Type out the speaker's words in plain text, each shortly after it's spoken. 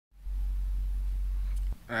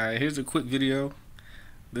Alright, here's a quick video.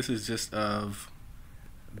 This is just of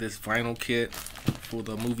this vinyl kit for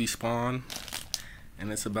the movie Spawn,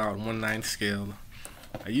 and it's about 1/9 scale.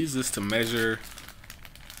 I use this to measure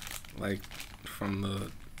like from the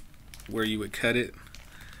where you would cut it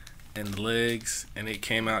and the legs, and it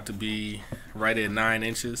came out to be right at 9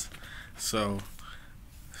 inches. So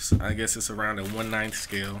I guess it's around a 1/9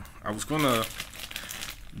 scale. I was gonna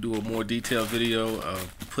do a more detailed video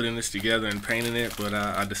of putting this together and painting it, but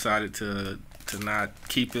I decided to not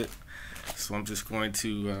keep it. So I'm just going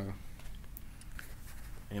to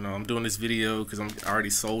I'm doing this video because I already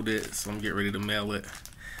sold it, so I'm getting ready to mail it.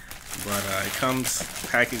 But it comes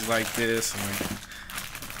packaged like this, and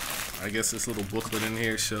I guess this little booklet in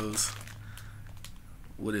here shows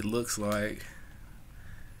what it looks like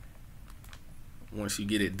once you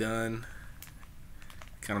get it done.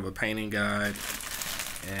 Kind of a painting guide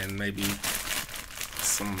and maybe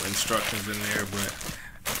some instructions in there, but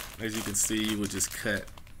as you can see, you would just cut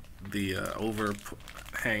the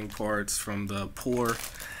overhang parts from the pour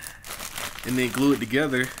and then glue it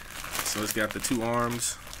together. So it's got the two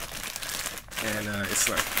arms, and it's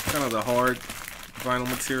like kind of the hard vinyl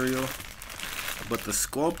material, but the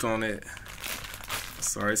sculpt on it,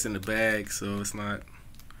 sorry, it's in the bag, so it's not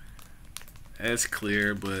as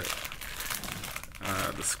clear, but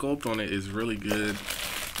the sculpt on it is really good,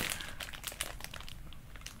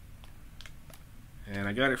 and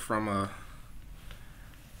I got it from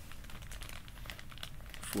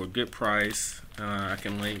for a good price. I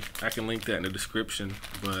can link that in the description,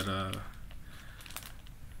 but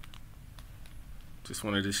just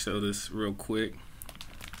wanted to show this real quick.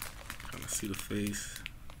 Kind of see the face.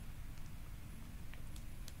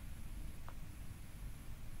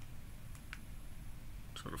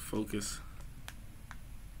 Sort of focus.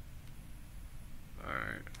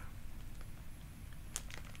 Alright.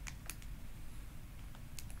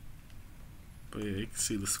 But yeah, you can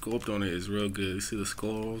see the sculpt on it is real good. You see the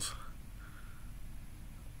skulls.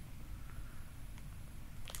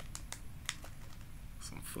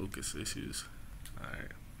 Some focus issues.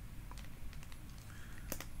 Alright.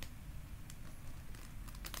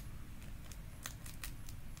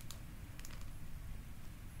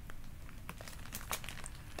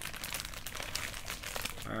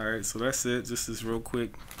 Alright, so that's it. Just this real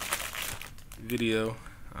quick video.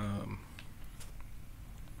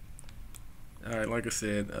 Alright, like I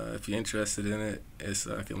said, if you're interested in it,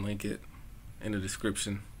 I can link it in the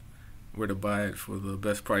description where to buy it for the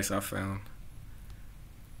best price I found.